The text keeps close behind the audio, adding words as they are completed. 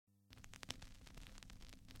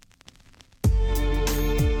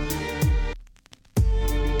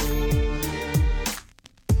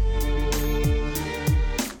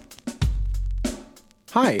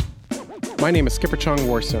Hi, my name is Skipper Chung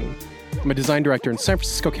Warson. I'm a design director in San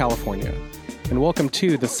Francisco, California, and welcome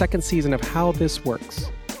to the second season of How This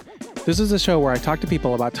Works. This is a show where I talk to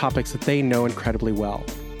people about topics that they know incredibly well.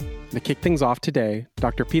 To kick things off today,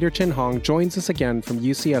 Dr. Peter Chin Hong joins us again from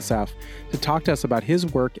UCSF to talk to us about his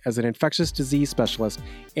work as an infectious disease specialist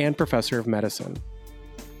and professor of medicine.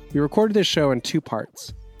 We recorded this show in two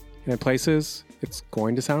parts, and in places, it's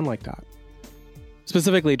going to sound like that.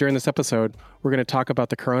 Specifically, during this episode, we're going to talk about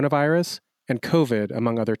the coronavirus and COVID,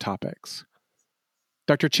 among other topics.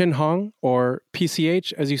 Dr. Chin Hong, or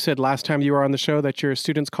PCH, as you said last time you were on the show that your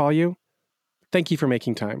students call you, thank you for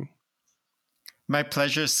making time. My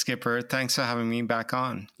pleasure, Skipper. Thanks for having me back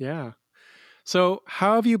on. Yeah. So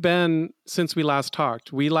how have you been since we last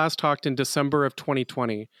talked? We last talked in December of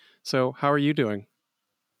 2020. So how are you doing?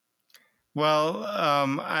 Well,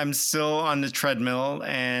 I'm still on the treadmill,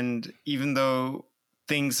 and even though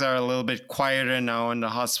things are a little bit quieter now on the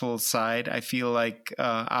hospital side, I feel like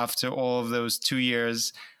after all of those 2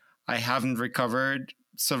 years, I haven't recovered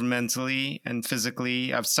sort of mentally and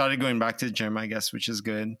physically. I've started going back to the gym, I guess, which is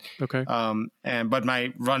good. Okay. But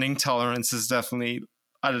my running tolerance is definitely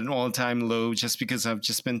at an all-time low just because I've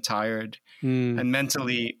just been tired and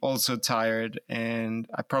mentally also tired. And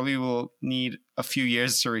I probably will need a few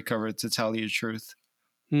years to recover, to tell you the truth.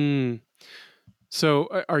 So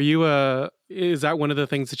is that one of the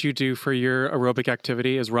things that you do for your aerobic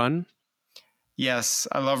activity is run? Yes,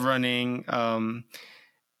 I love running.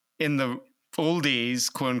 In the old days,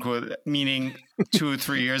 quote unquote, meaning 2 or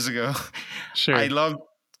 3 years ago, Sure. I loved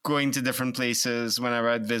going to different places whenever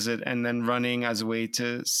I'd visit and then running as a way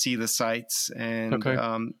to see the sights. And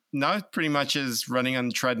now it pretty much is running on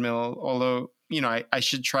the treadmill, although, I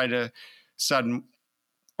should try to start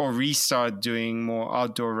or restart doing more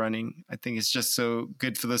outdoor running. I think it's just so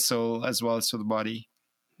good for the soul as well as for the body.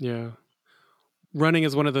 Yeah. Running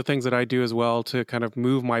is one of the things that I do as well to kind of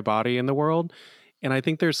move my body in the world. And I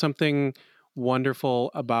think there's something wonderful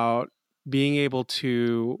about being able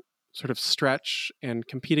to sort of stretch and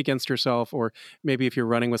compete against yourself, or maybe if you're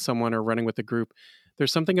running with someone or running with a group,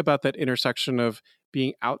 there's something about that intersection of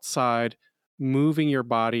being outside, moving your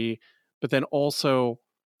body, but then also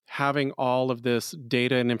having all of this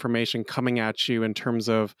data and information coming at you in terms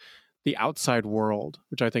of the outside world,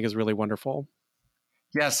 which I think is really wonderful.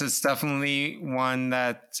 Yes, it's definitely one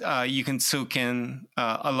that you can soak in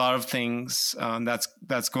a lot of things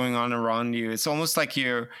that's going on around you. It's almost like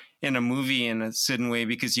you're in a movie in a certain way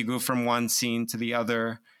because you go from one scene to the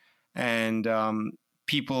other, and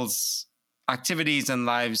people's activities and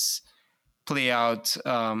lives play out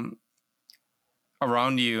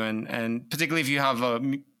around you, and particularly if you have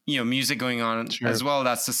music going on as well,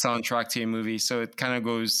 that's the soundtrack to your movie. So it kind of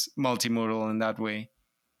goes multimodal in that way.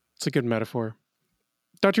 It's a good metaphor.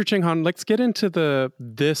 Dr. Chin Hong, let's get into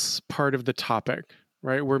this part of the topic,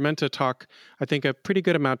 right? We're meant to talk, I think, a pretty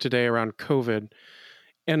good amount today around COVID.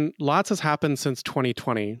 And lots has happened since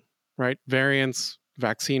 2020, right? Variants,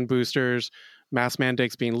 vaccine boosters, mask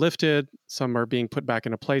mandates being lifted. Some are being put back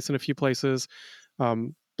into place in a few places.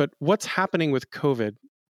 But what's happening with COVID?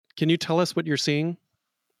 Can you tell us what you're seeing?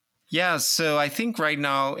 Yeah, so I think right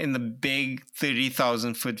now in the big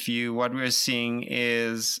 30,000 foot view, what we're seeing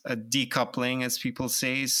is a decoupling, as people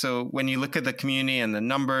say. So when you look at the community and the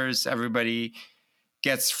numbers, everybody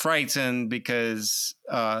gets frightened because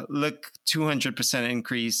look, 200%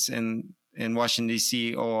 increase in Washington,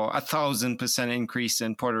 D.C., or 1,000% increase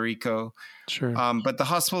in Puerto Rico. Sure. But the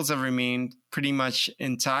hospitals have remained pretty much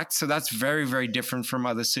intact. So that's very, very different from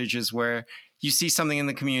other surges where you see something in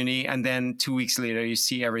the community and then 2 weeks later, you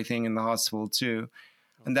see everything in the hospital too.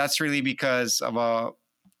 And that's really because of our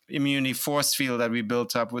immunity force field that we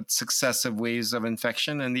built up with successive waves of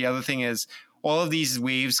infection. And the other thing is all of these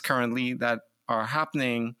waves currently that are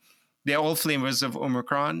happening, they're all flavors of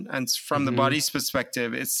Omicron. And from the body's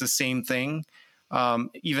perspective, it's the same thing,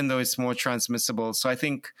 even though it's more transmissible. So I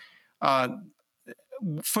think,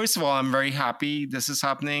 first of all, I'm very happy this is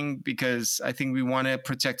happening because I think we want to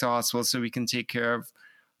protect our hospitals so we can take care of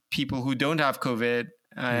people who don't have COVID.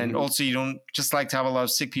 And also, you don't just like to have a lot of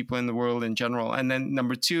sick people in the world in general. And then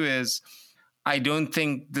number two is, I don't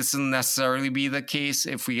think this will necessarily be the case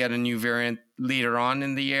if we get a new variant later on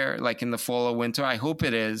in the year, like in the fall or winter. I hope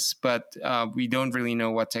it is, but we don't really know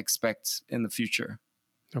what to expect in the future.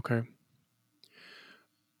 Okay.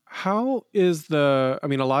 How is a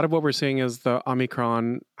lot of what we're seeing is the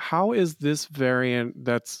Omicron. How is this variant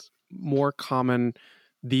that's more common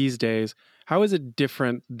these days, how is it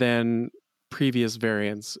different than previous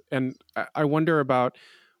variants? And I wonder about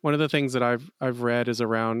one of the things that I've read is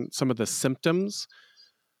around some of the symptoms,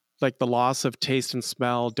 like the loss of taste and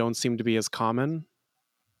smell don't seem to be as common.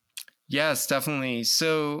 Yes, definitely.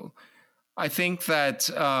 So I think that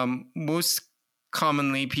most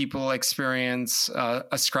commonly people experience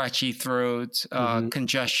a scratchy throat,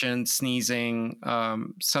 congestion, sneezing,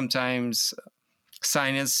 sometimes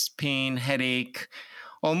sinus pain, headache,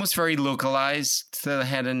 almost very localized to the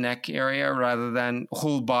head and neck area rather than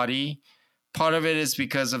whole body. Part of it is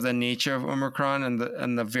because of the nature of Omicron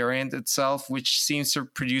and the variant itself, which seems to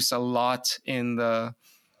produce a lot in the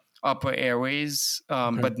upper airways,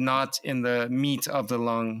 but not in the meat of the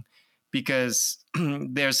lung, because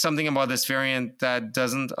there's something about this variant that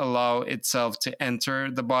doesn't allow itself to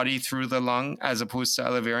enter the body through the lung as opposed to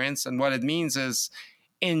other variants. And what it means is,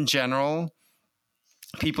 in general,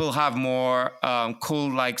 people have more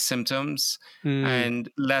cold-like symptoms and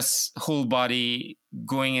less whole body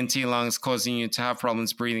going into your lungs, causing you to have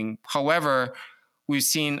problems breathing. However, we've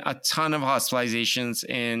seen a ton of hospitalizations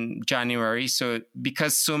in January. So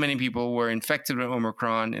because so many people were infected with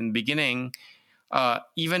Omicron in the beginning,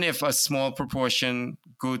 even if a small proportion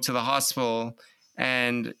go to the hospital,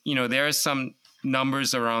 and, there are some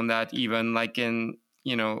numbers around that, even like in,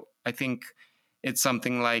 I think it's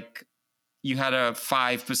something like you had a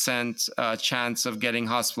 5% chance of getting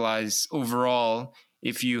hospitalized overall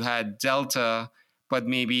if you had Delta, but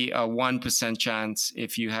maybe a 1% chance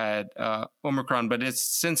if you had Omicron. But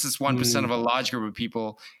since it's 1% of a large group of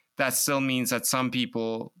people, that still means that some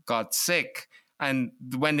people got sick. And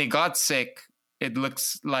when they got sick, it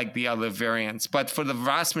looks like the other variants. But for the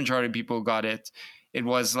vast majority of people who got it, it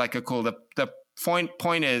was like a cold. The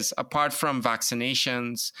point is, apart from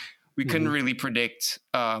vaccinations, we couldn't really predict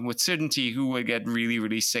with certainty who would get really,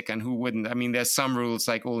 really sick and who wouldn't. I mean, there's some rules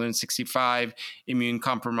like older than 65, immune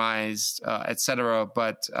compromised, etc.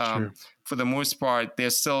 But for the most part,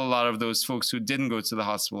 there's still a lot of those folks who didn't go to the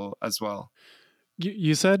hospital as well.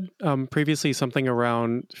 You said previously something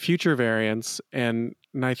around future variants, and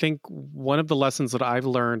I think one of the lessons that I've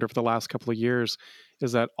learned over the last couple of years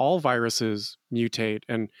is that all viruses mutate,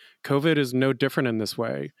 and COVID is no different in this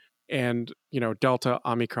way. And, Delta,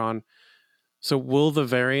 Omicron. So will the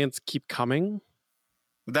variants keep coming?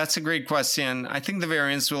 That's a great question. I think the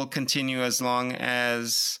variants will continue as long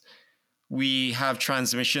as we have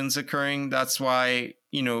transmissions occurring. That's why,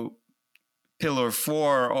 Pillar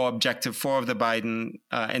 4 or Objective 4 of the Biden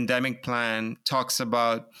endemic plan talks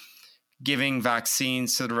about giving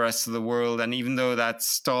vaccines to the rest of the world. And even though that's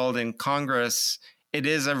stalled in Congress, it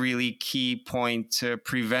is a really key point to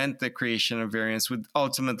prevent the creation of variants, which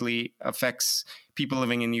ultimately affects people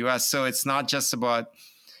living in the US. So it's not just about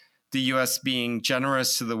the US being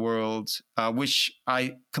generous to the world, which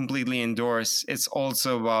I completely endorse. It's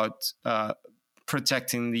also about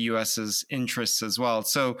protecting the US's interests as well.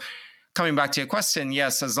 So coming back to your question,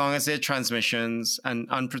 yes, as long as there are transmissions and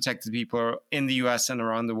unprotected people in the US and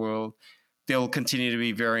around the world, there will continue to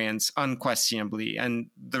be variants unquestionably. And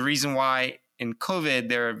the reason why in COVID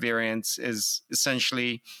there are variants is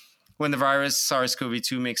essentially when the virus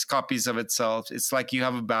SARS-CoV-2 makes copies of itself. It's like you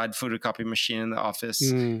have a bad photocopy machine in the office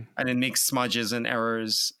and it makes smudges and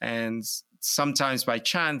errors. And sometimes by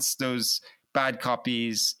chance, those bad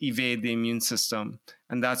copies evade the immune system.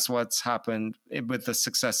 And that's what's happened with the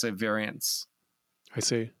successive variants. I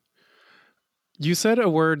see. You said a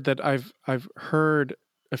word that I've heard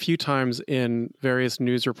a few times in various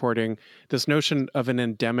news reporting, this notion of an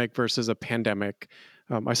endemic versus a pandemic.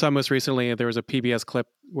 I saw most recently there was a PBS clip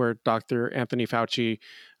where Dr. Anthony Fauci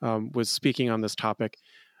was speaking on this topic.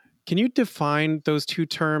 Can you define those two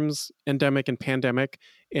terms, endemic and pandemic,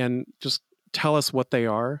 and just tell us what they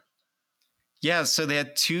are? Yeah, so there are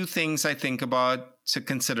two things I think about to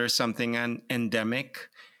consider something an endemic.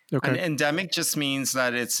 Okay. An endemic just means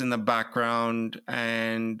that it's in the background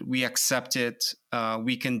and we accept it.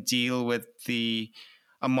 We can deal with the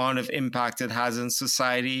amount of impact it has in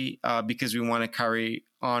society because we want to carry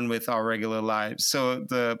on with our regular lives. So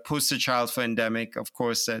the poster child for endemic, of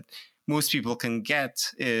course, that most people can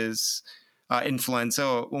get is influenza,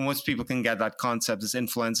 or most people can get that concept is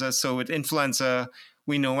influenza. So with influenza,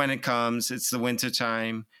 we know when it comes, it's the winter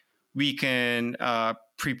time. We can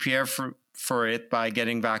prepare for it by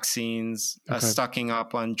getting vaccines, stocking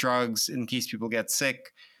up on drugs in case people get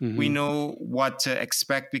sick. We know what to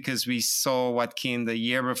expect because we saw what came the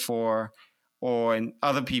year before or in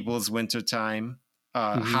other people's winter time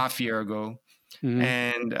half year ago.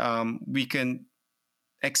 And we can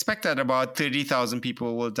expect that about 30,000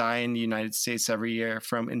 people will die in the United States every year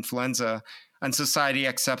from influenza, and society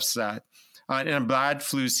accepts that. In a bad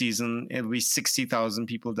flu season, it'll be 60,000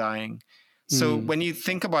 people dying. So when you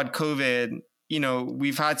think about COVID,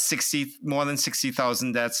 we've had more than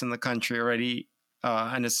 60,000 deaths in the country already,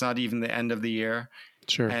 and it's not even the end of the year.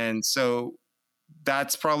 Sure. And so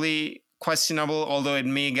that's probably questionable, although it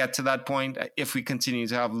may get to that point if we continue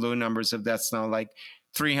to have low numbers of deaths now, like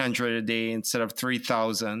 300 a day instead of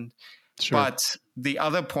 3,000. Sure. But the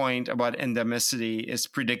other point about endemicity is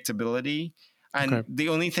predictability. And the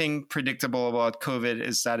only thing predictable about COVID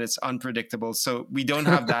is that it's unpredictable. So we don't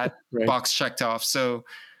have that Right. box checked off. So,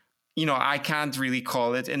 I can't really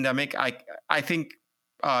call it endemic. I think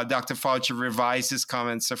Dr. Fauci revised his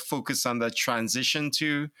comments to focus on the transition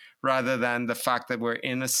to rather than the fact that we're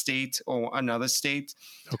in a state or another state.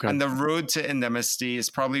 Okay. And the road to endemicity is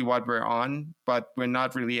probably what we're on, but we're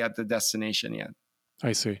not really at the destination yet.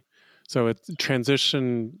 I see. So it's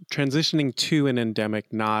transitioning to an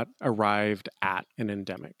endemic, not arrived at an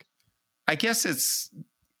endemic. I guess it's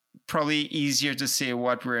probably easier to say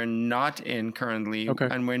what we're not in currently,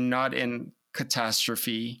 and we're not in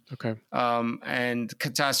catastrophe. Okay. And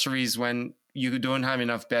catastrophe is when you don't have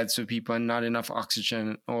enough beds for people and not enough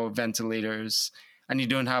oxygen or ventilators, and you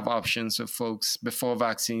don't have options for folks before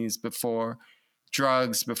vaccines, before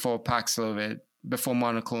drugs, before Paxlovid, before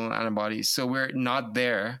monoclonal antibodies. So we're not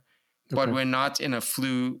there, but we're not in a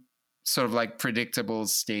flu sort of like predictable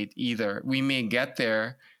state either. We may get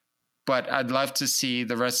there, but I'd love to see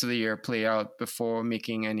the rest of the year play out before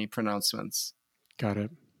making any pronouncements. Got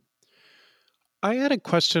it. I had a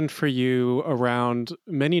question for you around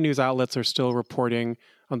many news outlets are still reporting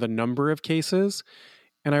on the number of cases.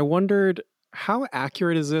 And I wondered, how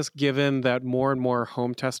accurate is this given that more and more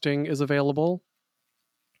home testing is available?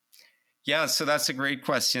 Yeah, so that's a great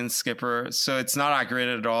question, Skipper. So it's not accurate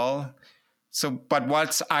at all. But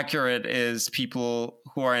what's accurate is people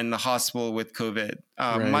who are in the hospital with COVID.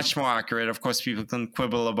 Right. Much more accurate. Of course, people can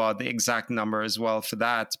quibble about the exact number as well for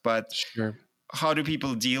that. But Sure. How do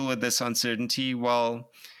people deal with this uncertainty? Well,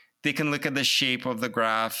 they can look at the shape of the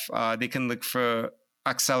graph. They can look for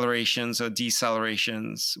accelerations or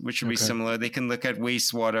decelerations, which would be similar. They can look at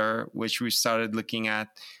wastewater, which we started looking at,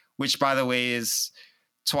 which, by the way, is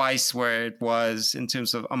twice where it was in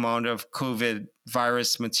terms of amount of COVID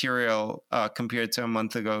virus material compared to a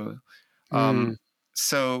month ago.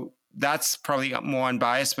 So that's probably more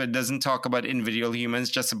unbiased, but it doesn't talk about individual humans,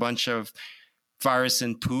 just a bunch of virus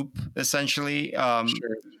in poop, essentially. Sure.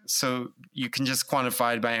 So you can just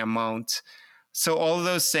quantify it by amount. So all of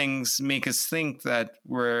those things make us think that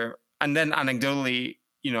and then anecdotally,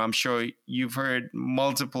 I'm sure you've heard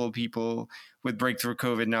multiple people with breakthrough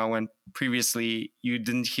COVID now when previously you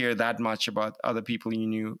didn't hear that much about other people you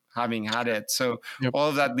knew having had it. So all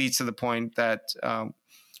of that leads to the point that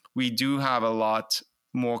we do have a lot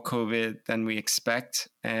more COVID than we expect,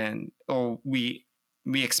 or we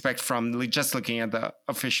expect from just looking at the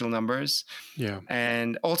official numbers. Yeah.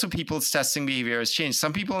 And also people's testing behavior has changed.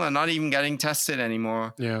 Some people are not even getting tested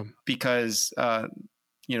anymore. Yeah. Because,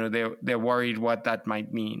 they're worried what that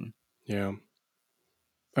might mean. Yeah.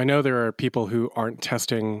 I know there are people who aren't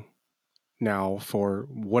testing now for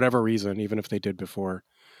whatever reason, even if they did before.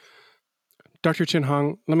 Dr. Chin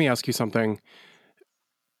Hong, let me ask you something.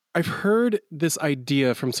 I've heard this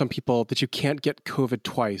idea from some people that you can't get COVID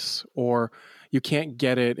twice, or you can't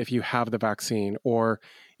get it if you have the vaccine, or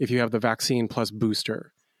if you have the vaccine plus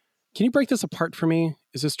booster. Can you break this apart for me?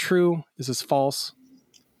 Is this true? Is this false?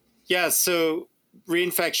 Yeah, so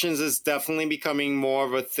reinfections is definitely becoming more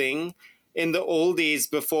of a thing. In the old days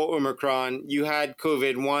before Omicron, you had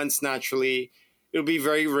COVID once naturally. It would be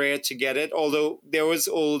very rare to get it, although there was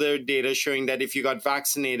older data showing that if you got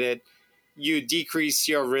vaccinated, you decrease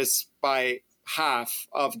your risk by half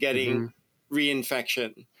of getting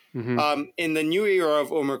reinfection. In the new era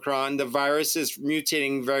of Omicron, the virus is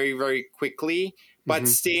mutating very, very quickly, but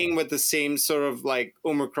staying with the same sort of like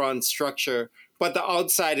Omicron structure. But the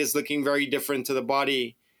outside is looking very different to the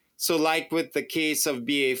body. So like with the case of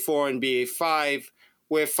BA4 and BA5,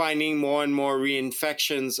 we're finding more and more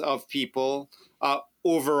reinfections of people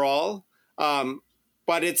overall.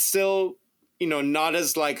 But it's still, not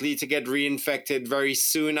as likely to get reinfected very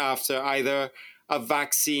soon after either a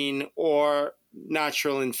vaccine or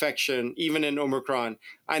natural infection, even in Omicron.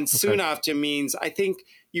 And soon after means, I think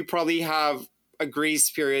you probably have a grace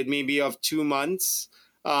period maybe of 2 months.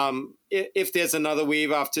 If there's another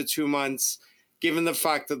wave after 2 months, given the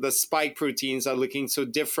fact that the spike proteins are looking so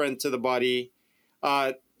different to the body,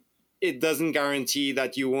 it doesn't guarantee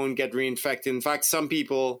that you won't get reinfected. In fact, some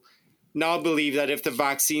people now believe that if the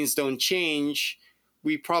vaccines don't change,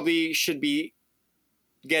 we probably should be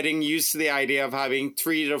getting used to the idea of having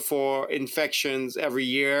 3 to 4 infections every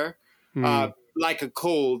year, like a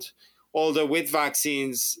cold. Although with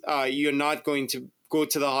vaccines, you're not going to go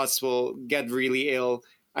to the hospital, get really ill,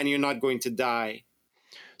 and you're not going to die.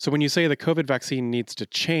 So when you say the COVID vaccine needs to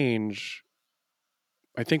change,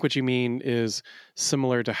 I think what you mean is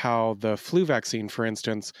similar to how the flu vaccine, for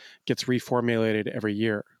instance, gets reformulated every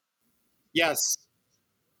year. Yes.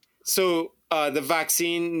 So the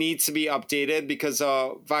vaccine needs to be updated because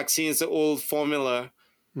vaccine is the old formula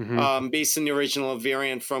based on the original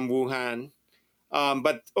variant from Wuhan.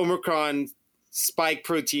 But Omicron spike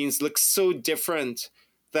proteins look so different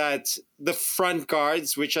that the front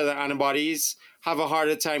guards, which are the antibodies, have a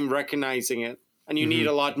harder time recognizing it. And you need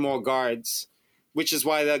a lot more guards, which is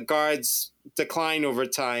why the guards decline over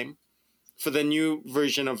time for the new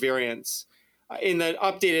version of variants. In the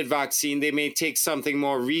updated vaccine, they may take something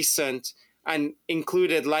more recent and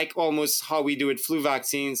include it, like almost how we do with flu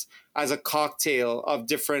vaccines, as a cocktail of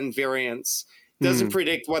different variants. It doesn't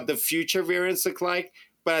predict what the future variants look like,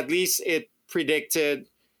 but at least it predicted,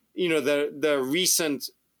 the recent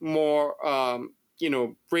more,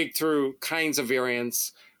 breakthrough kinds of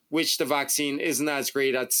variants, which the vaccine isn't as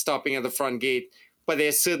great at stopping at the front gate, but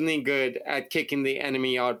they're certainly good at kicking the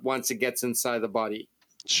enemy out once it gets inside the body.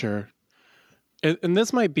 Sure. And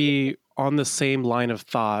this might be on the same line of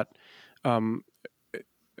thought. And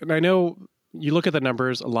I know you look at the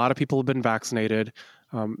numbers, a lot of people have been vaccinated.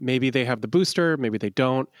 Maybe they have the booster, maybe they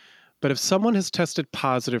don't. But if someone has tested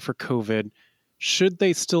positive for COVID, should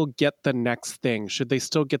they still get the next thing? Should they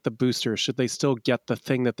still get the booster? Should they still get the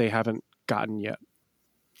thing that they haven't gotten yet?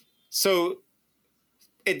 So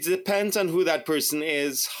it depends on who that person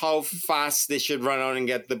is, how fast they should run out and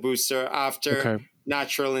get the booster after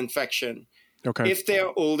natural infection. Okay. If they're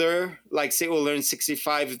older, like say older than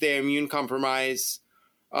 65, if they're immune compromised,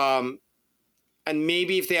 and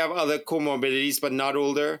maybe if they have other comorbidities but not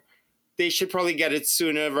older, they should probably get it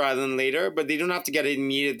sooner rather than later, but they don't have to get it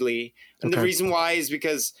immediately. And the reason why is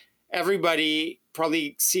because everybody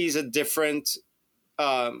probably sees a different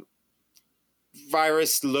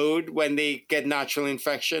virus load when they get natural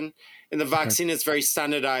infection. And the vaccine is very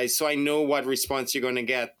standardized, so I know what response you're going to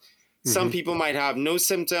get. Some people might have no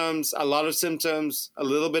symptoms, a lot of symptoms, a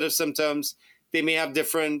little bit of symptoms. They may have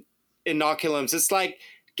different inoculums. It's like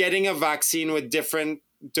getting a vaccine with different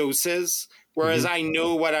doses, whereas I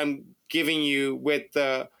know what I'm giving you with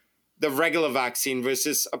the regular vaccine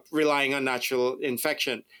versus relying on natural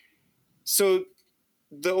infection. So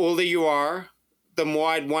the older you are, the more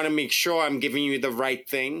I'd want to make sure I'm giving you the right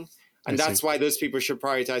thing. And that's why those people should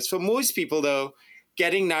prioritize. For most people, though,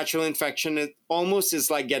 getting natural infection, it almost is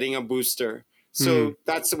like getting a booster. So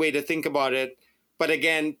that's the way to think about it. But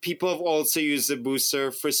again, people have also used the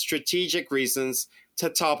booster for strategic reasons to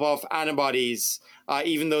top off antibodies,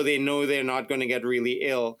 even though they know they're not going to get really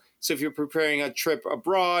ill. So if you're preparing a trip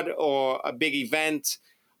abroad or a big event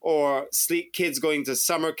or kids going to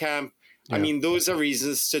summer camp, I mean, those are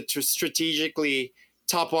reasons to strategically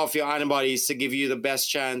top off your antibodies to give you the best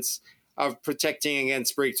chance of protecting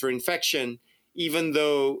against breakthrough infection, even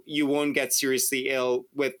though you won't get seriously ill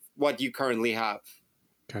with what you currently have.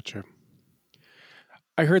 Gotcha.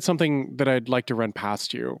 I heard something that I'd like to run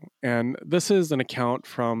past you, and this is an account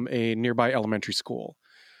from a nearby elementary school.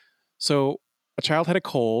 So a young child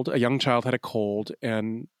had a cold,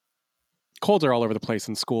 and colds are all over the place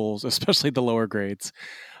in schools, especially the lower grades.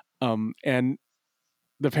 And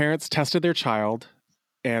the parents tested their child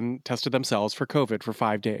and tested themselves for COVID for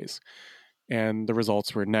 5 days. And the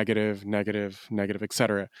results were negative, et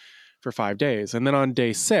cetera, for 5 days. And then on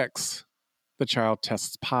day 6, the child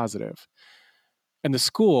tests positive. And the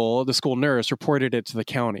school nurse reported it to the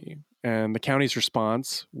county. And the county's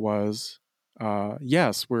response was,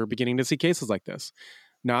 yes, we're beginning to see cases like this.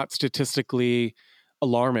 Not statistically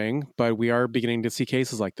alarming, but we are beginning to see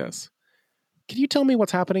cases like this. Can you tell me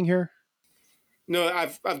what's happening here? No,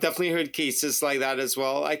 I've definitely heard cases like that as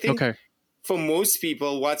well. I think for most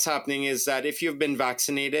people, what's happening is that if you've been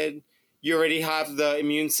vaccinated, you already have the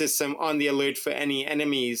immune system on the alert for any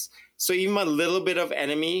enemies. So even a little bit of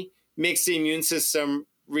enemy makes the immune system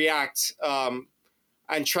react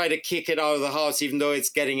and try to kick it out of the house, even though it's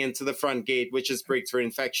getting into the front gate, which is breakthrough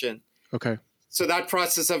infection. Okay. So that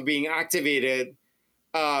process of being activated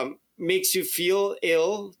makes you feel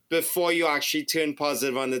ill before you actually turn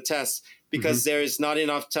positive on the test, because there is not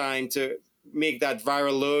enough time to make that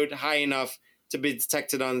viral load high enough to be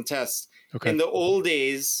detected on the test. Okay. In the old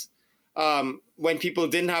days, when people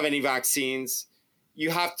didn't have any vaccines, you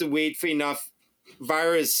have to wait for enough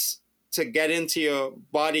virus to get into your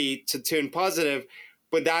body to turn positive.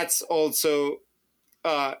 But that's also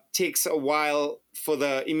takes a while for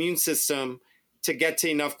the immune system to get to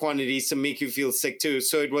enough quantities to make you feel sick too.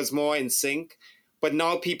 So it was more in sync. But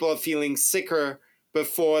now people are feeling sicker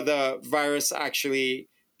before the virus actually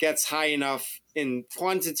gets high enough in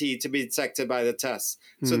quantity to be detected by the test.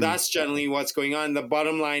 So that's generally what's going on. The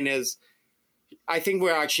bottom line is I think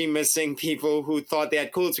we're actually missing people who thought they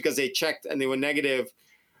had colds because they checked and they were negative,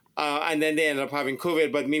 and then they ended up having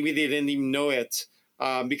COVID, but maybe they didn't even know it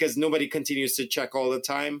because nobody continues to check all the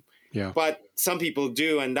time. Yeah. But some people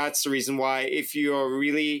do, and that's the reason why if you're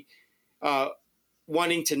really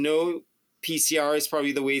wanting to know, PCR is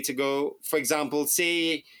probably the way to go. For example,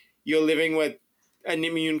 say you're living with an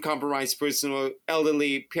immune-compromised person or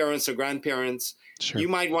elderly parents or grandparents, Sure. you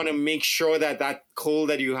might want to make sure that that cold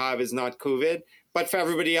that you have is not COVID. But for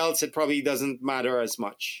everybody else, it probably doesn't matter as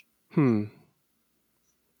much. And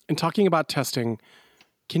talking about testing,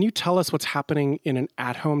 can you tell us what's happening in an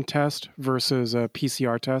at-home test versus a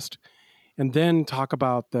PCR test? And then talk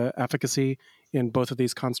about the efficacy in both of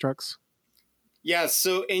these constructs? Yeah,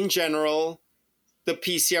 so in general, the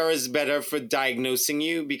PCR is better for diagnosing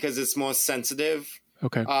you because it's more sensitive.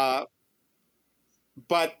 Okay.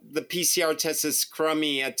 But the PCR test is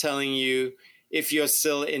crummy at telling you if you're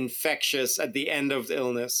still infectious at the end of the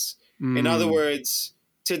illness. In other words,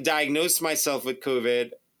 to diagnose myself with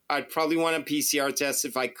COVID, I'd probably want a PCR test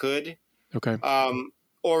if I could. Okay.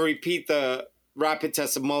 Or repeat the rapid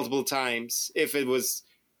test multiple times if it was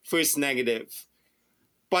first negative.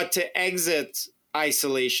 But to exit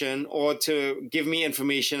isolation or to give me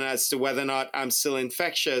information as to whether or not I'm still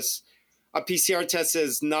infectious, a PCR test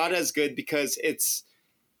is not as good because it's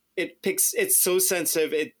so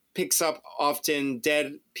sensitive. It picks up often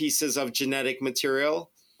dead pieces of genetic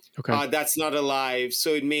material that's not alive.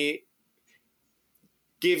 So it may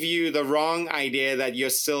give you the wrong idea that you're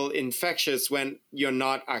still infectious when you're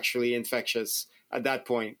not actually infectious at that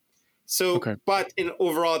point. So, but in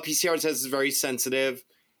overall, PCR test is very sensitive.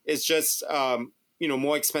 It's just,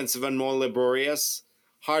 more expensive and more laborious,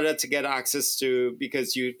 harder to get access to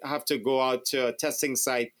because you have to go out to a testing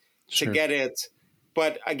site to get it.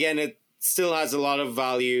 But again, it still has a lot of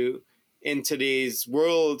value in today's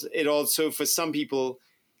world. It also, for some people,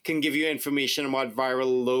 can give you information about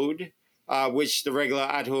viral load, which the regular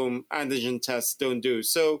at-home antigen tests don't do.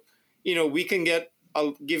 So, we can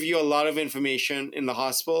give you a lot of information in the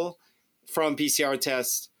hospital from PCR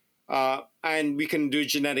tests, and we can do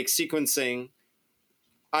genetic sequencing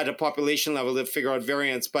at a population level to figure out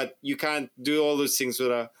variants. But you can't do all those things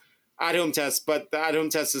with a at-home test. But the at-home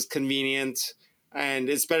test is convenient, and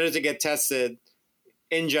it's better to get tested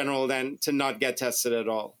in general than to not get tested at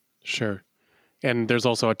all. Sure. And there's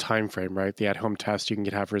also a time frame, right? The at-home test, you can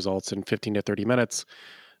have results in 15 to 30 minutes.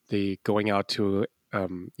 The going out to, a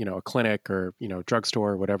clinic or,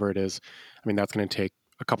 drugstore, whatever it is, that's going to take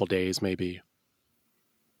a couple days, maybe.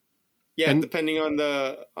 Yeah, depending on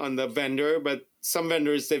the vendor, but some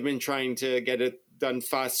vendors, they've been trying to get it done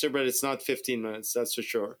faster, but it's not 15 minutes, that's for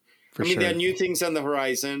sure. There are new things on the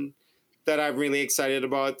horizon that I'm really excited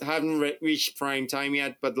about. Haven't reached prime time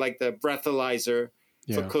yet, but like the breathalyzer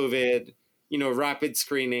for COVID, rapid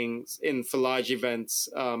screenings for large events.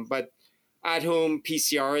 But at-home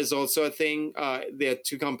PCR is also a thing. There are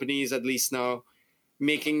two companies, at least now,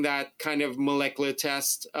 making that kind of molecular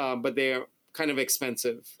test, but they're kind of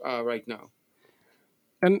expensive right now.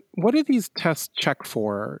 And what do these tests check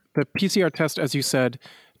for? The PCR test, as you said,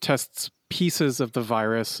 tests pieces of the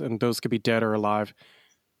virus, and those could be dead or alive.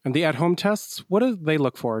 And the at-home tests, what do they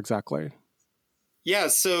look for exactly? Yeah,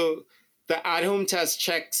 so the at-home test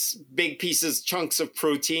checks big pieces, chunks of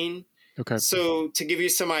protein. Okay. So to give you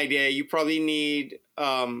some idea, you probably need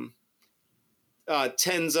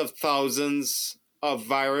tens of thousands of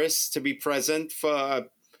virus to be present for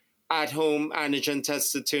at-home antigen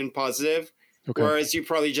test to turn positive. Okay. Whereas you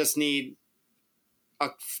probably just need a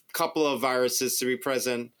couple of viruses to be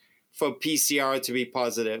present for PCR to be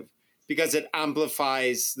positive because it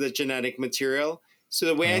amplifies the genetic material. So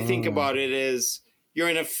the way I think about it is you're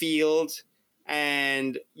in a field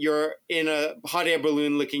and you're in a hot air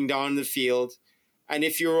balloon looking down the field. And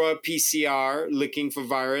if you're a PCR looking for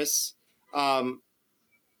virus,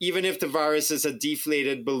 even if the virus is a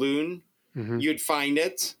deflated balloon, you'd find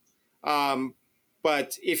it.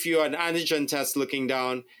 But if you're an antigen test looking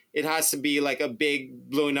down, it has to be like a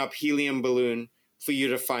big blown up helium balloon for you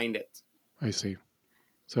to find it. I see.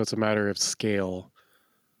 So it's a matter of scale.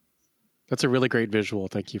 That's a really great visual.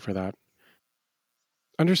 Thank you for that.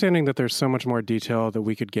 Understanding that there's so much more detail that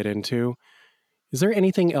we could get into, is there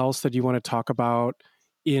anything else that you want to talk about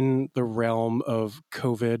in the realm of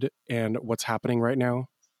COVID and what's happening right now?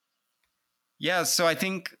 Yeah, so I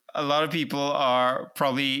think a lot of people are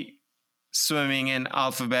probably swimming in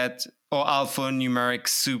alphabet or alphanumeric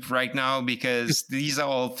soup right now because these are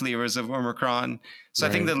all flavors of Omicron. So I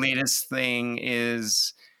think the latest thing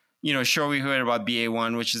is, sure, we heard about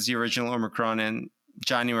BA1, which is the original Omicron in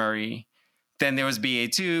January. Then there was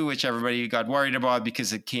BA2, which everybody got worried about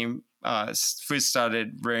because it came first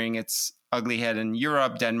started rearing its ugly head in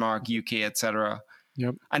Europe, Denmark, UK, etc.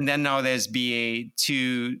 Yep. And then now there's BA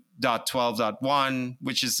 2.12.1,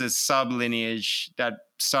 which is this sub-lineage that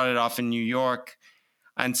started off in New York.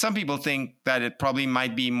 And some people think that it probably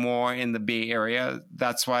might be more in the Bay Area.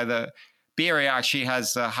 That's why the Bay Area actually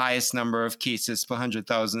has the highest number of cases per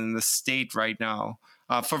 100,000 in the state right now,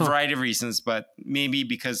 for a variety of reasons, but maybe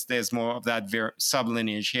because there's more of that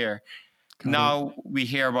sub-lineage here. Now we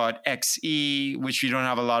hear about XE, which we don't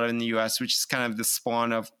have a lot of in the US, which is kind of the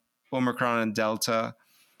spawn of Omicron and Delta.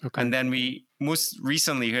 Okay. And then we most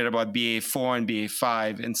recently heard about BA4 and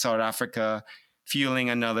BA5 in South Africa, fueling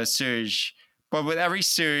another surge. But with every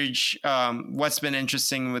surge, what's been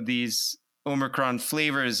interesting with these Omicron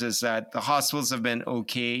flavors is that the hospitals have been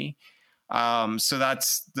okay. So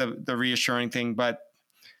that's the reassuring thing. But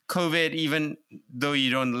COVID, even though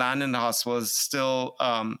you don't land in the hospital, is still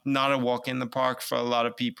not a walk in the park for a lot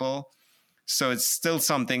of people. So it's still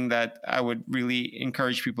something that I would really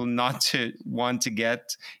encourage people not to want to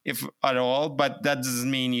get, if at all. But that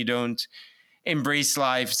doesn't mean you don't embrace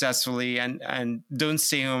life zestfully and don't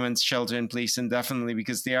stay home and shelter in place indefinitely,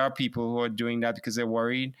 because there are people who are doing that because they're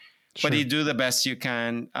worried. Sure. But you do the best you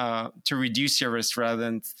can to reduce your risk rather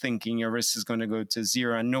than thinking your risk is going to go to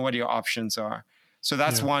zero and know what your options are. So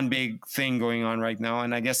that's one big thing going on right now.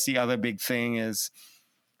 And I guess the other big thing is,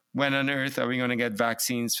 when on earth are we going to get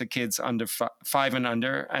vaccines for kids under 5 and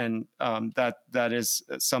under? And that is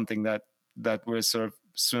something that we're sort of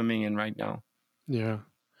swimming in right now. Yeah.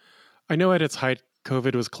 I know at its height,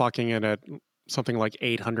 COVID was clocking in at something like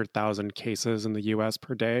 800,000 cases in the US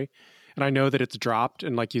per day. And I know that it's dropped.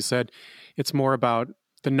 And like you said, it's more about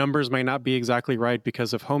the numbers may not be exactly right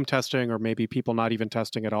because of home testing or maybe people not even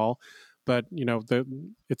testing at all. But, you know,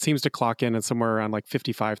 it seems to clock in at somewhere around like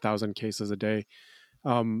 55,000 cases a day.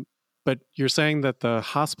 But you're saying that the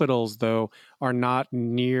hospitals, though, are not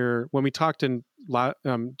near. When we talked in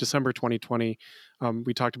December 2020,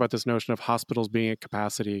 we talked about this notion of hospitals being at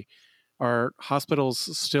capacity. Are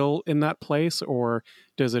hospitals still in that place, or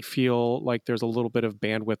does it feel like there's a little bit of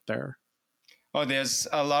bandwidth there? Oh, there's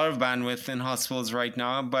a lot of bandwidth in hospitals right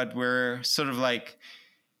now, but we're sort of like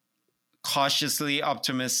cautiously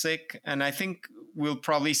optimistic. And I think we'll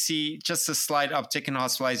probably see just a slight uptick in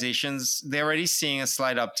hospitalizations. They're already seeing a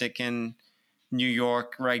slight uptick in New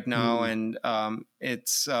York right now. And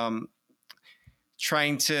it's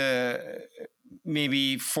trying to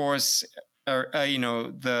maybe force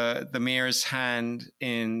the mayor's hand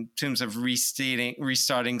in terms of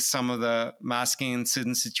restarting some of the masking in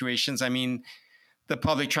certain situations. I mean, the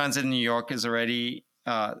public transit in New York is already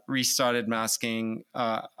restarted masking.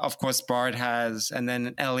 Of course, BART has, and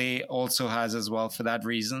then LA also has as well for that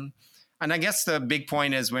reason. And I guess the big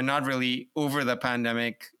point is we're not really over the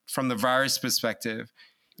pandemic from the virus perspective,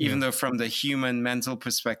 even though from the human mental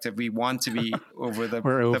perspective, we want to be over the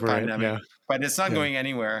pandemic. But it's not going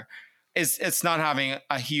anywhere. It's not having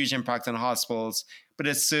a huge impact on hospitals, but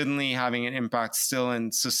it's certainly having an impact still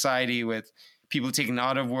in society with people taken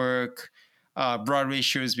out of work, Broadway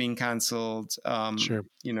shows being canceled, and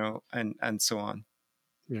so on.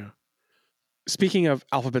 Yeah. Speaking of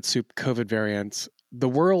alphabet soup COVID variants, the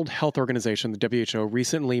World Health Organization, the WHO,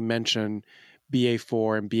 recently mentioned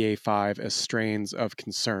BA4 and BA5 as strains of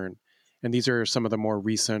concern. And these are some of the more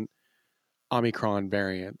recent Omicron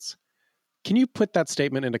variants. Can you put that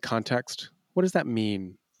statement into context? What does that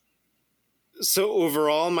mean? So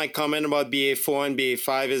overall, my comment about BA4 and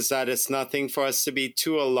BA5 is that it's nothing for us to be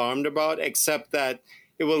too alarmed about, except that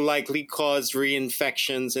it will likely cause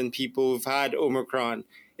reinfections in people who've had Omicron.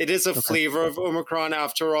 It is a flavor of Omicron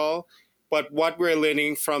after all, but what we're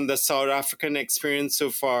learning from the South African experience so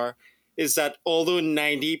far is that although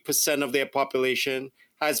 90% of their population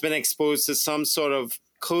has been exposed to some sort of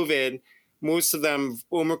COVID, most of them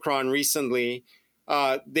Omicron recently,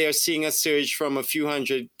 they're seeing a surge from a few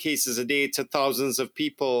hundred cases a day to thousands of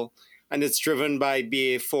people, and it's driven by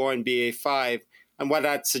BA4 and BA5. And what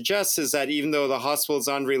that suggests is that even though the hospitals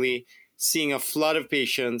aren't really seeing a flood of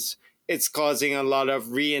patients, it's causing a lot of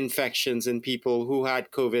reinfections in people who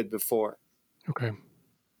had COVID before. Okay.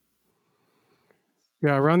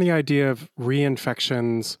 Yeah, around the idea of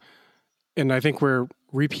reinfections, and I think we're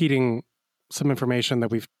repeating some information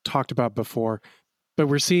that we've talked about before, but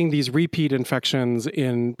we're seeing these repeat infections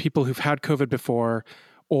in people who've had COVID before,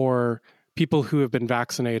 or people who have been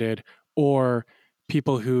vaccinated, or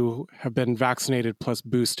people who have been vaccinated plus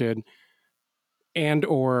boosted, and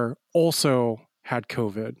or also had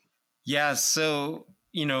COVID. Yeah, so,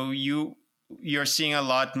 you're seeing a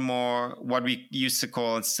lot more what we used to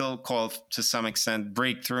call and still call to some extent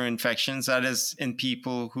breakthrough infections. That is in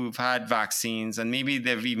people who've had vaccines and maybe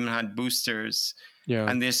they've even had boosters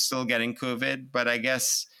and they're still getting COVID. But I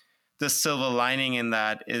guess the silver lining in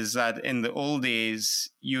that is that in the old days,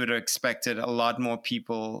 you would have expected a lot more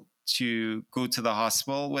people to go to the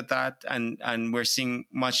hospital with that. And we're seeing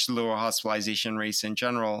much lower hospitalization rates in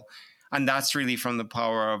general. And that's really from the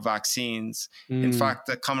power of vaccines. In fact,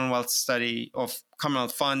 the Commonwealth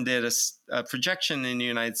Fund did a projection in the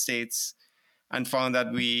United States and found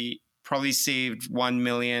that we probably saved 1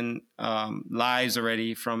 million lives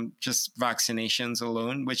already from just vaccinations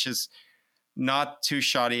alone, which is not too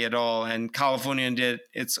shoddy at all. And California did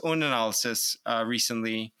its own analysis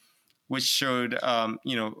recently, which showed,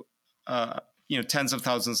 tens of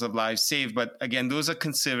thousands of lives saved. But again, those are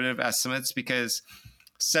conservative estimates because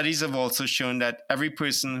studies have also shown that every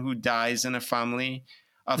person who dies in a family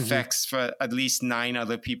affects for at least 9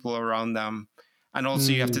 other people around them. And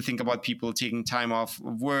also you have to think about people taking time off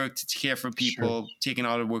of work to care for people, taking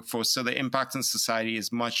out of the workforce. So the impact on society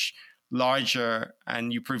is much larger,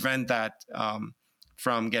 and you prevent that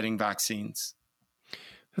from getting vaccines.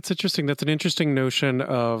 That's interesting. That's an interesting notion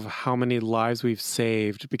of how many lives we've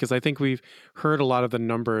saved, because I think we've heard a lot of the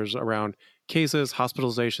numbers around cases,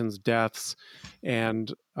 hospitalizations, deaths,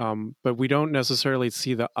 and but we don't necessarily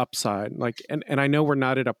see the upside. Like, and I know we're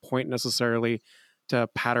not at a point necessarily to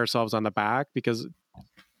pat ourselves on the back because,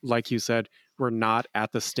 like you said, we're not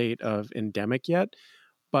at the state of endemic yet.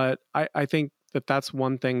 But I think that that's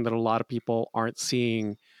one thing that a lot of people aren't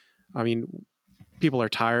seeing. I mean, people are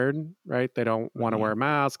tired, right? They don't want to wear a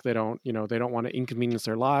mask. They don't want to inconvenience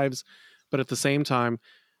their lives. But at the same time,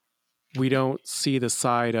 we don't see the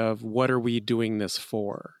side of what are we doing this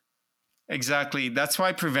for? Exactly. That's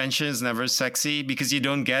why prevention is never sexy, because you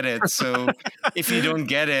don't get it. So if you don't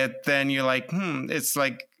get it, then you're like, it's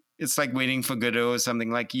like waiting for Godot or something.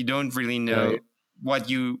 Like you don't really know what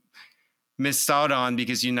you missed out on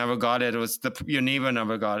because you never got it. It was your neighbor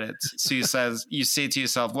never got it. So you say to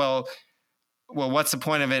yourself, well, what's the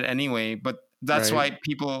point of it anyway? But that's why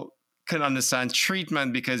people can understand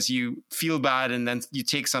treatment, because you feel bad and then you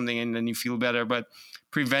take something and then you feel better. But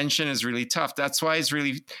prevention is really tough. That's why it's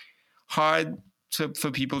really hard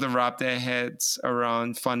for people to wrap their heads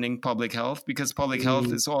around funding public health, because public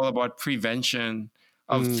health is all about prevention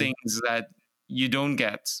of things that you don't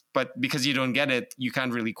get. But because you don't get it, you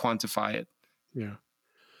can't really quantify it. Yeah.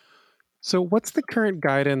 So what's the current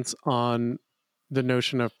guidance on the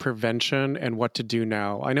notion of prevention and what to do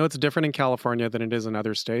now? I know it's different in California than it is in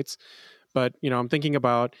other states, but I'm thinking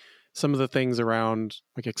about some of the things around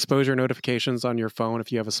like exposure notifications on your phone if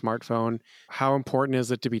you have a smartphone. How important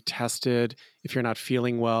is it to be tested if you're not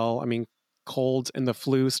feeling well? I mean, colds and the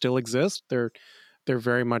flu still exist. They're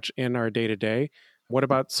very much in our day-to-day. What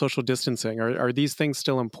about social distancing? Are these things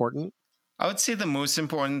still important? I would say the most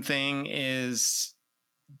important thing is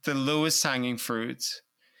the lowest hanging fruit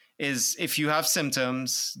is if you have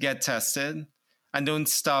symptoms, get tested. And don't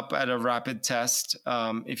stop at a rapid test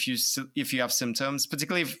if you have symptoms,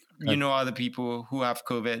 particularly if you know other people who have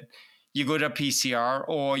COVID. You go to a PCR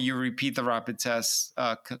or you repeat the rapid test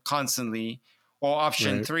constantly. Or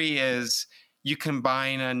option 3 is you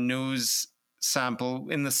combine a nose sample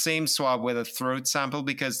in the same swab with a throat sample,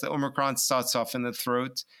 because the Omicron starts off in the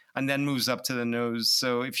throat and then moves up to the nose.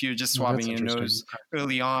 So if you're just swabbing your nose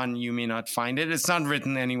early on, you may not find it. It's not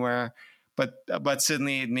written anywhere. But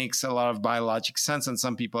certainly it makes a lot of biologic sense, and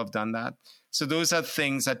some people have done that. So those are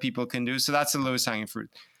things that people can do. So that's the lowest hanging fruit.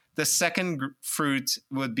 The second fruit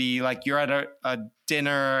would be like you're at a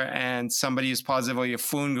dinner and somebody is positive or your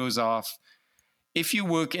phone goes off. If you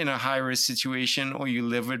work in a high-risk situation or you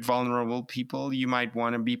live with vulnerable people, you might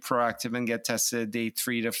want to be proactive and get tested day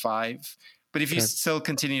 3 to 5. But if you still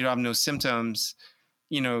continue to have no symptoms,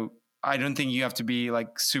 I don't think you have to be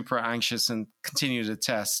like super anxious and continue to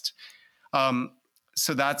test.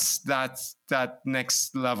 So that's that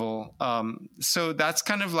next level. So that's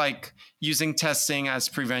kind of like using testing as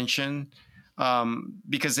prevention,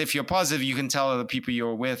 because if you're positive, you can tell other people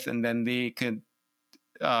you're with, and then they could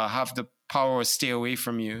have the power to stay away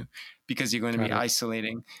from you because you're going to be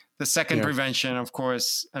isolating. The second prevention, of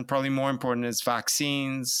course, and probably more important, is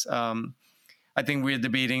vaccines. I think we're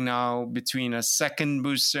debating now between a second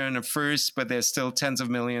booster and a first, but there's still tens of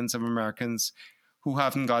millions of Americans who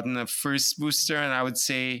haven't gotten a first booster. And I would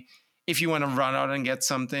say if you want to run out and get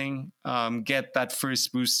something, get that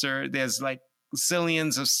first booster. There's like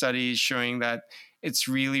zillions of studies showing that it's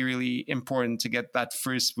really, really important to get that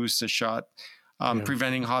first booster shot,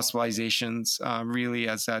 preventing hospitalizations really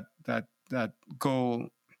as that goal.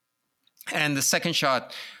 And the second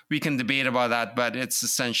shot, we can debate about that, but it's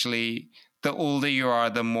essentially the older you are,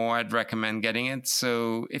 the more I'd recommend getting it.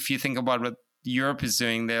 So if you think about what Europe is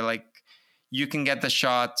doing, they're like, you can get the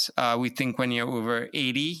shot, we think, when you're over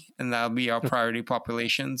 80, and that'll be our priority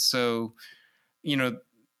population. So,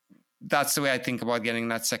 that's the way I think about getting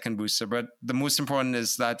that second booster. But the most important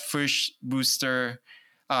is that first booster,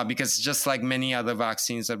 because just like many other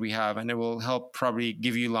vaccines that we have, and it will help probably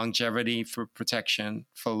give you longevity for protection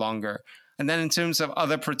for longer. And then in terms of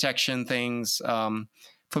other protection things,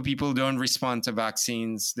 for people who don't respond to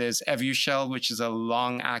vaccines, there's Evusheld, which is a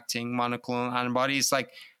long-acting monoclonal antibody. It's like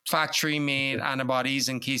factory-made antibodies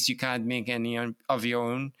in case you can't make any of your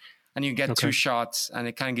own. And you get 2 shots, and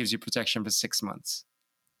it kind of gives you protection for 6 months.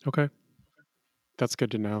 Okay. That's good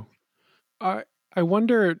to know. I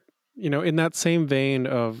wonder, in that same vein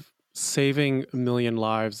of saving 1 million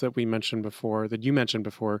lives that you mentioned before,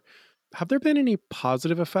 have there been any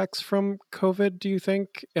positive effects from COVID, do you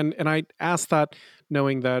think? And I ask that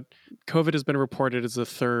knowing that COVID has been reported as the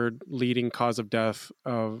third leading cause of death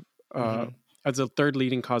in the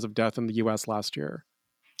US last year.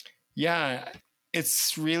 Yeah.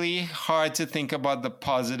 It's really hard to think about the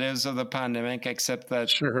positives of the pandemic, except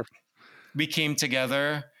that we came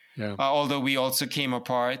together, although we also came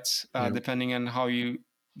apart, depending on how you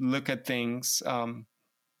look at things.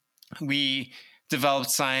 We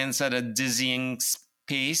developed science at a dizzying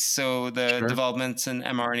pace. So the developments in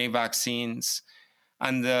mRNA vaccines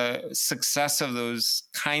and the success of those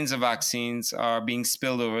kinds of vaccines are being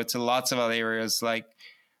spilled over to lots of other areas like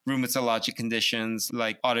rheumatologic conditions,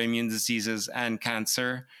 like autoimmune diseases and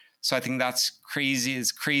cancer. So I think that's crazy.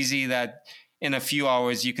 It's crazy that in a few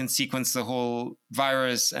hours you can sequence the whole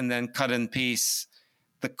virus and then cut and paste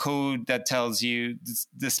the code that tells you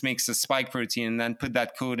this makes a spike protein, and then put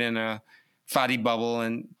that code in a fatty bubble,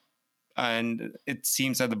 and it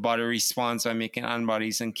seems that the body responds by making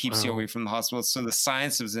antibodies and keeps you away from the hospital. So the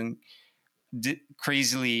science was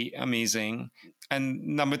crazily amazing.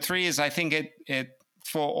 And number 3 is, I think it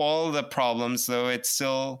for all the problems, though, it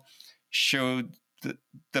still showed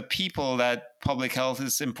the people that public health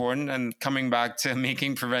is important, and coming back to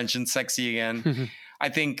making prevention sexy again. I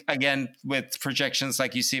think, again, with projections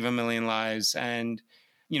like you save 1 million lives. And,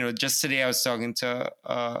 just today I was talking to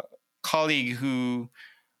a colleague who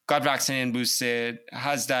got vaccinated and boosted,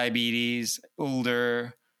 has diabetes,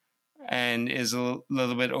 older, and is a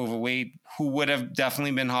little bit overweight, who would have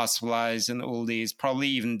definitely been hospitalized in the old days, probably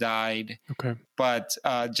even died, but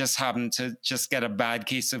just happened to just get a bad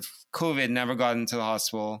case of COVID, never got into the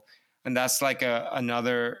hospital. And that's like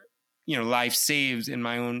another, life saved in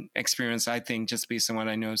my own experience, I think, just based on what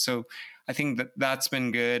I know. So I think that's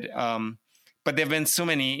been good. But there have been so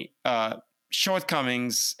many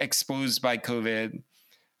shortcomings exposed by COVID,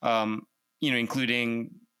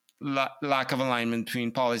 including lack of alignment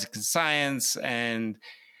between politics and science, and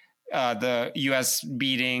the US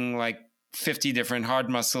beating like 50 different hard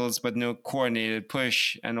muscles, but no coordinated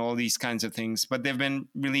push, and all these kinds of things. But they've been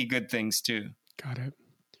really good things too. Got it.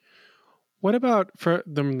 What about for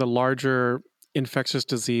the larger infectious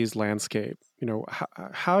disease landscape?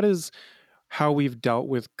 How does how we've dealt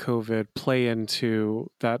with COVID play into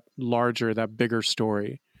that bigger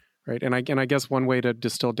story, right? And I guess one way to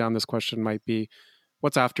distill down this question might be,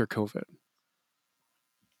 what's after COVID?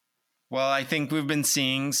 Well, I think we've been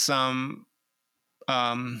seeing some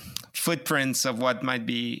footprints of what might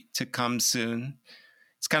be to come soon.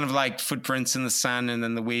 It's kind of like footprints in the sand, and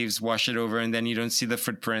then the waves wash it over, and then you don't see the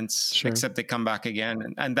footprints, except they come back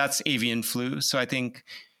again. And that's avian flu. So I think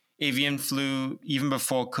avian flu, even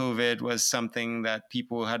before COVID, was something that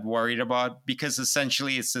people had worried about, because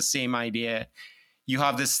essentially it's the same idea. You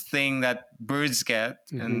have this thing that birds get,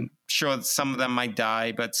 and sure, some of them might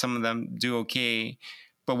die, but some of them do okay.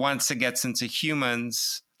 But once it gets into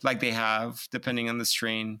humans, like they have, depending on the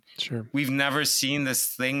strain, we've never seen this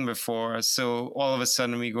thing before. So all of a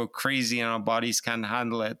sudden we go crazy and our bodies can't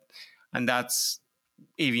handle it. And that's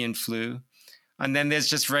avian flu. And then there's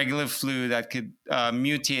just regular flu that could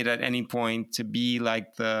mutate at any point to be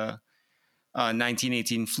like the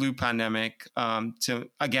 1918 flu pandemic. To,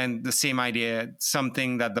 again, the same idea,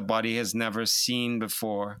 something that the body has never seen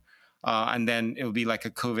before. And then it'll be like a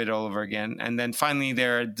COVID all over again. And then finally,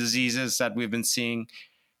 there are diseases that we've been seeing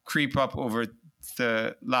creep up over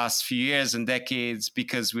the last few years and decades,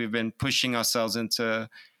 because we've been pushing ourselves into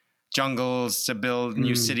jungles to build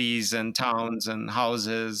new cities and towns and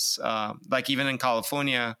houses. Like even in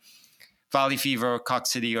California, valley fever,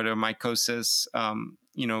 coccidioidomycosis,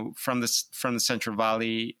 from the Central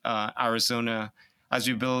Valley, Arizona, as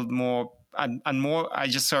we build more and more. I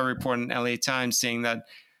just saw a report in LA Times saying that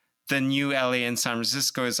the new LA and San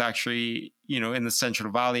Francisco is actually, in the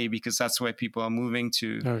Central Valley, because that's where people are moving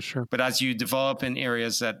to. Oh, sure. But as you develop in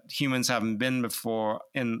areas that humans haven't been before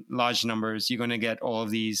in large numbers, you're going to get all of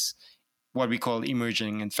these, what we call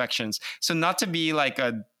emerging infections. So not to be like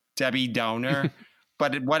a Debbie Downer,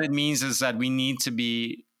 but what it means is that we need to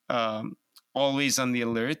be always on the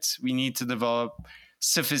alert. We need to develop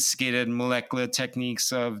sophisticated molecular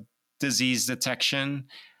techniques of disease detection.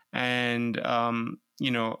 And,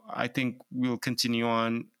 I think we'll continue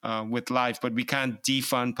on with life, but we can't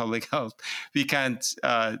defund public health. We can't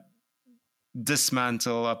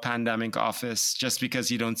dismantle a pandemic office just because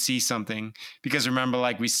you don't see something. Because remember,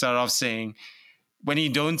 like we start off saying, when you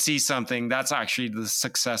don't see something, that's actually the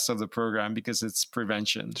success of the program, because it's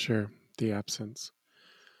prevention. Sure. The absence.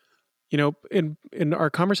 In our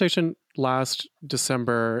conversation last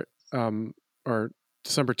December, or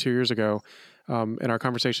December 2 years ago, in our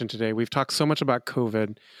conversation today, we've talked so much about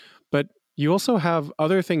COVID, but you also have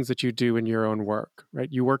other things that you do in your own work, right?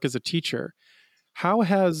 You work as a teacher. How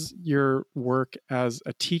has your work as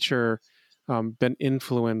a teacher been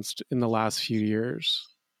influenced in the last few years?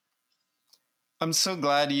 I'm so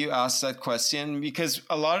glad you asked that question, because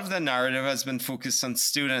a lot of the narrative has been focused on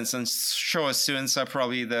students, and sure, students are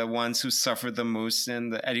probably the ones who suffer the most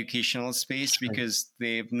in the educational space because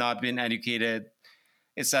they've not been educated.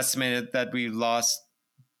 It's estimated that we've lost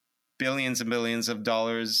billions and billions of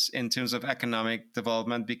dollars in terms of economic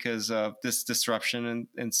development because of this disruption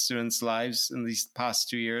in students' lives in these past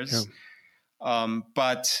 2 years. Yeah.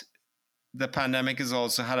 But the pandemic has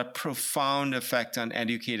also had a profound effect on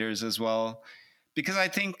educators as well, because I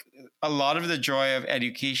think a lot of the joy of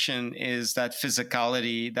education is that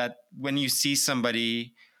physicality, that when you see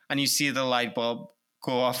somebody and you see the light bulb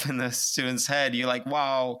go off in the student's head, you're like,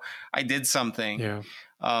 wow, I did something. Yeah.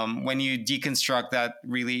 When you deconstruct that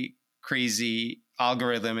really crazy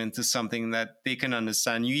algorithm into something that they can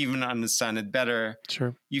understand, you even understand it better.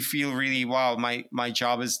 Sure. You feel really, wow, my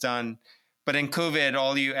job is done. But in COVID,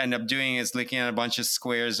 all you end up doing is looking at a bunch of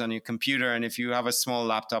squares on your computer. And if you have a small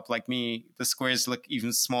laptop like me, the squares look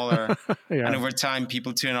even smaller. Yeah. And over time,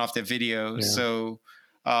 people turn off their video. Yeah. So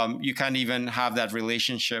you can't even have that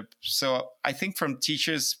relationship. So I think from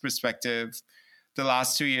teachers' perspective, the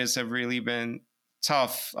last 2 years have really been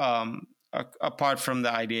tough, apart from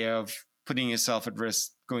the idea of putting yourself at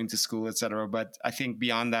risk, going to school, etc. But I think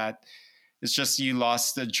beyond that, it's just you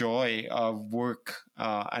lost the joy of work,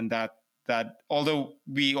 and that although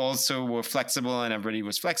we also were flexible and everybody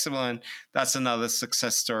was flexible, and that's another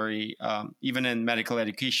success story. Even in medical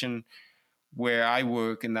education, where I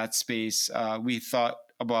work in that space, we thought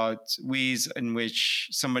about ways in which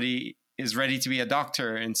somebody is ready to be a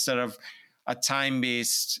doctor instead of a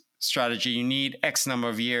time-based strategy. You need X number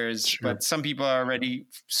of years, sure. But some people are ready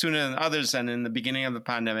sooner than others. And in the beginning of the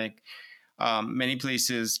pandemic, many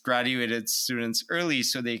places graduated students early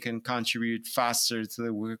so they can contribute faster to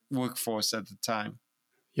the workforce at the time.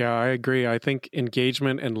 Yeah, I agree. I think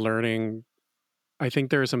engagement and learning, I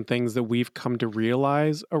think there are some things that we've come to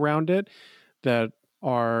realize around it that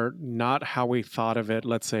are not how we thought of it,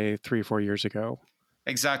 let's say 3 or 4 years ago.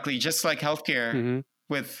 Exactly. Just like healthcare, mm-hmm.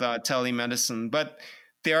 with telemedicine. But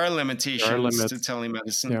there are limitations to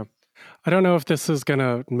telemedicine. Yeah. I don't know if this is going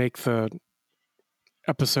to make the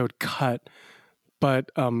episode cut, but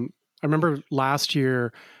I remember last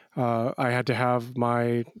year I had to have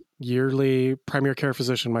my yearly primary care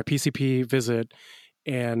physician, my PCP visit,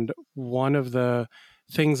 and one of the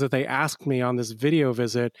things that they asked me on this video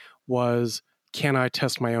visit was, can I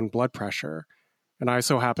test my own blood pressure? And I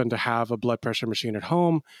so happened to have a blood pressure machine at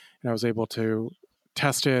home, and I was able to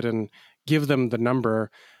test it and give them the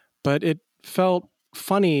number. But it felt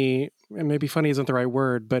funny, and maybe funny isn't the right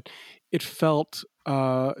word, but it felt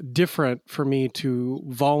different for me to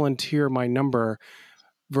volunteer my number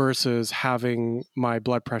versus having my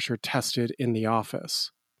blood pressure tested in the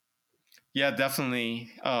office. Yeah,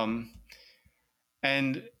 definitely.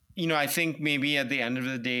 And, I think maybe at the end of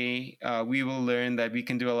the day, we will learn that we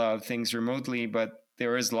can do a lot of things remotely, but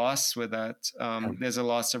there is loss with that. There's a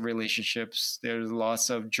loss of relationships. There's a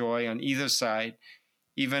loss of joy on either side.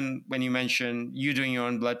 Even when you mention you doing your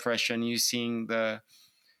own blood pressure and you seeing the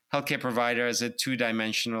healthcare provider as a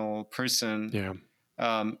two-dimensional person,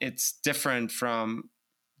 it's different from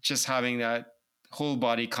just having that whole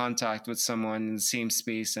body contact with someone in the same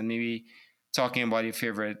space and maybe talking about your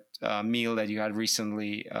favorite meal that you had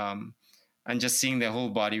recently, and just seeing their whole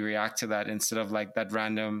body react to that instead of like that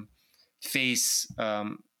random face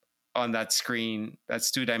on that screen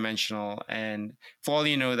that's two-dimensional. And for all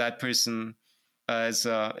you know, that person is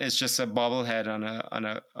just a bobblehead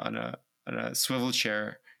on a swivel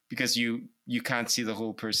chair because you you can't see the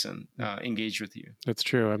whole person engage with you. That's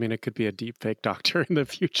true. I mean, it could be a deep fake doctor in the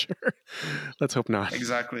future. Let's hope not.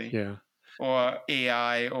 Exactly. Yeah. Or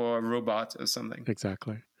AI or a robot or something.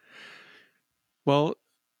 Exactly. Well,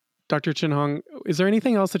 Dr. Chin Hong, is there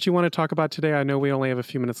anything else that you want to talk about today? I know we only have a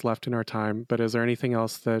few minutes left in our time, but is there anything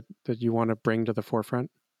else that you want to bring to the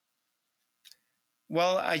forefront?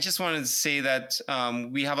 Well, I just wanted to say that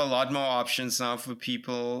we have a lot more options now for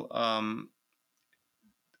people.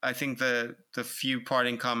 I think the few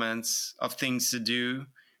parting comments of things to do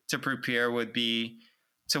to prepare would be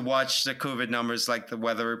to watch the COVID numbers like the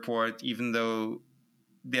weather report, even though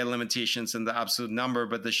there are limitations in the absolute number,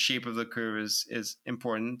 but the shape of the curve is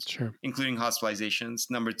important, sure, including hospitalizations.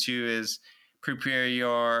 Number 2 is prepare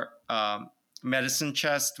your medicine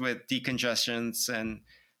chest with decongestants, and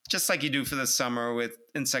just like you do for the summer with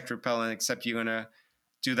insect repellent, except you're going to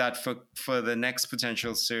do that for the next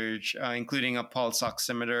potential surge, including a pulse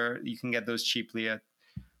oximeter. You can get those cheaply at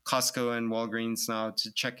Costco and Walgreens now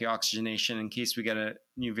to check your oxygenation in case we get a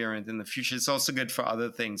new variant in the future. It's also good for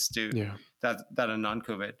other things too, that are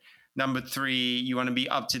non-COVID. Number 3, you want to be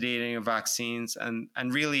up to date on your vaccines, and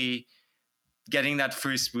really getting that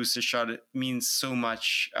first booster shot. It means so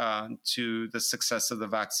much to the success of the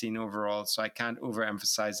vaccine overall. So I can't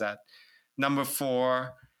overemphasize that. Number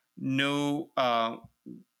 4, know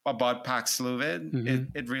about Paxlovid.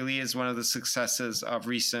 Mm-hmm. It really is one of the successes of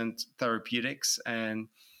recent therapeutics. And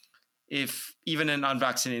if even in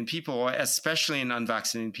unvaccinated people, or especially in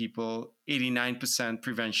unvaccinated people, 89%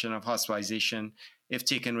 prevention of hospitalization if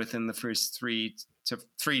taken within the first 3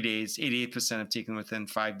 days, 88% have taken within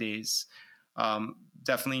 5 days.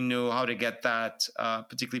 Definitely know how to get that,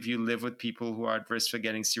 particularly if you live with people who are at risk for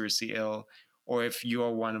getting seriously ill, or if you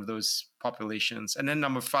are one of those populations. And then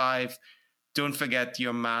number 5, don't forget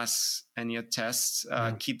your masks and your tests.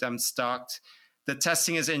 Keep them stocked. The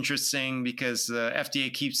testing is interesting because the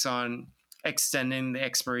FDA keeps on extending the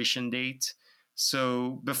expiration date.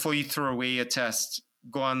 So before you throw away your test,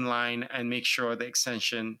 go online and make sure the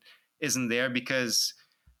extension isn't there, because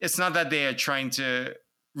it's not that they are trying to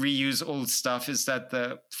reuse old stuff. Is that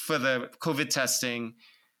for the COVID testing,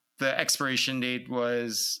 the expiration date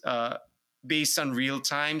was based on real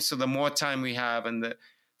time. So the more time we have and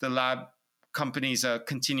the lab companies are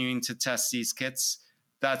continuing to test these kits,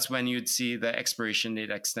 that's when you'd see the expiration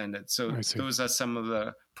date extended. So those are some of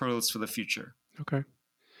the pearls for the future. Okay.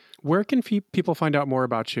 Where can people find out more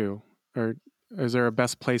about you? Or is there a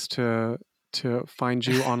best place to find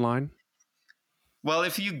you online? Well,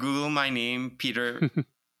 if you Google my name, Peter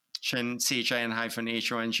Chin,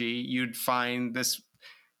 CHIN-HONG, you'd find this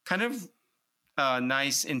kind of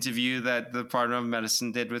nice interview that the Department of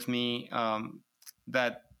Medicine did with me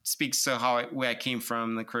that speaks to where I came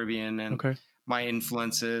from, the Caribbean, and my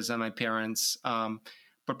influences and my parents.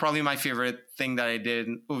 But probably my favorite thing that I did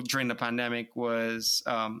during the pandemic was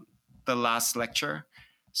the last lecture.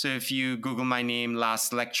 So if you Google my name,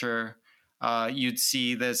 last lecture, you'd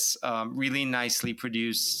see this really nicely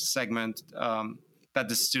produced segment that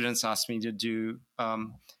the students asked me to do,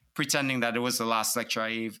 pretending that it was the last lecture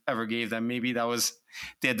I ever gave them. Maybe that was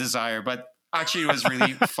their desire, but actually it was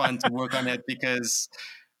really fun to work on it because,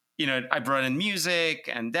 I brought in music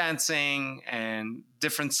and dancing and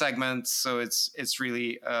different segments. So it's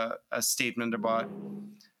really a statement about,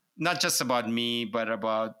 not just about me, but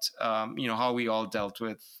about, how we all dealt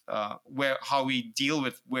with, how we deal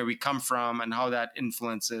with where we come from and how that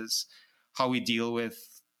influences how we deal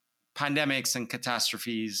with pandemics and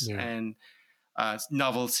catastrophes and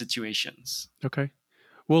novel situations. Okay.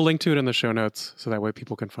 We'll link to it in the show notes so that way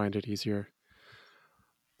people can find it easier.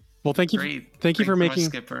 Well, thank you. Great. Thank you for making.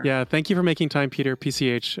 Skipper. Yeah, thank you for making time, Peter.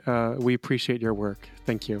 PCH. We appreciate your work.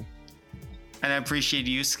 Thank you. And I appreciate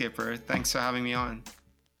you, Skipper. Thanks for having me on.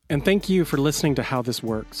 And thank you for listening to How This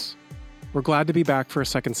Works. We're glad to be back for a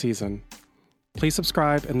second season. Please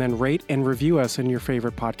subscribe and then rate and review us in your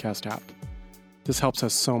favorite podcast app. This helps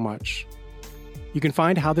us so much. You can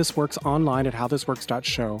find How This Works online at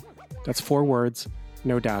howthisworks.show. That's 4 words,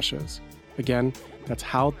 no dashes. Again, that's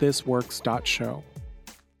howthisworks.show.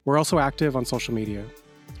 We're also active on social media.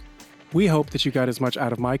 We hope that you got as much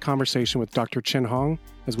out of my conversation with Dr. Chin Hong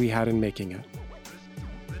as we had in making it.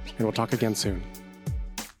 And we'll talk again soon.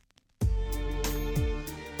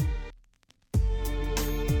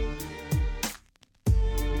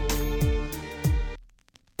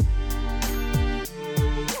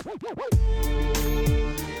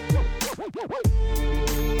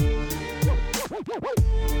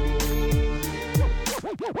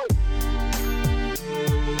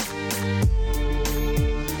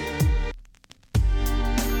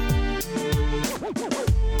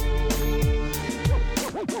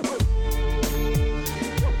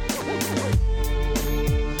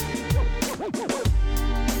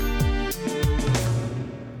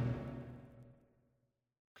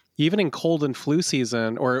 even in cold and flu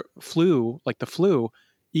season or flu, like the flu,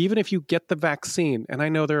 even if you get the vaccine, and I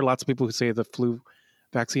know there are lots of people who say the flu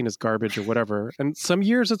vaccine is garbage or whatever, and some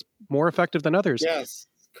years it's more effective than others. Yes.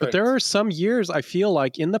 But there are some years I feel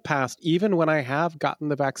like in the past, even when I have gotten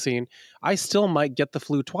the vaccine, I still might get the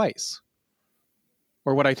flu twice.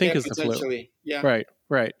 Or what I think is the flu. Yeah.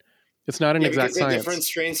 Right. It's not an exact because there are science. different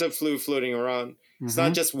strains of flu floating around. It's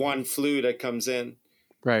not just one flu that comes in.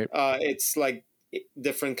 Right. It's like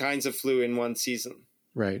different kinds of flu in one season.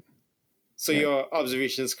 Right. So your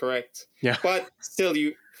observation is correct. Yeah. But still,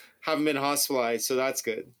 you haven't been hospitalized, so that's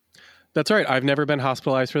good. That's right. I've never been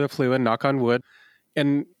hospitalized for the flu, and knock on wood.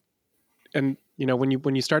 And you know,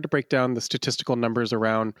 when you start to break down the statistical numbers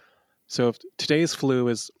around, so if today's flu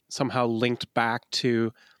is somehow linked back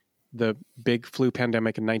to the big flu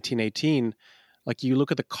pandemic in 1918, like you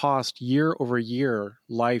look at the cost year over year,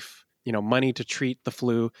 life, you know, money to treat the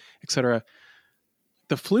flu, etc.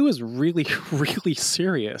 The flu is really, really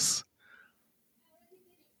serious.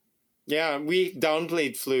 Yeah, we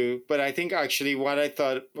downplayed flu, but I think actually what I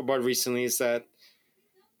thought about recently is that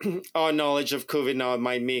our knowledge of COVID now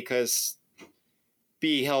might make us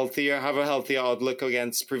be healthier, have a healthier outlook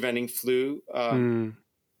against preventing flu,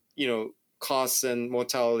 you know, costs and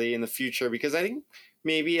mortality in the future. Because I think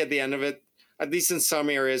maybe at the end of it, at least in some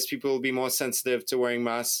areas, people will be more sensitive to wearing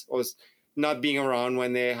masks or not being around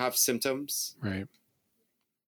when they have symptoms. Right.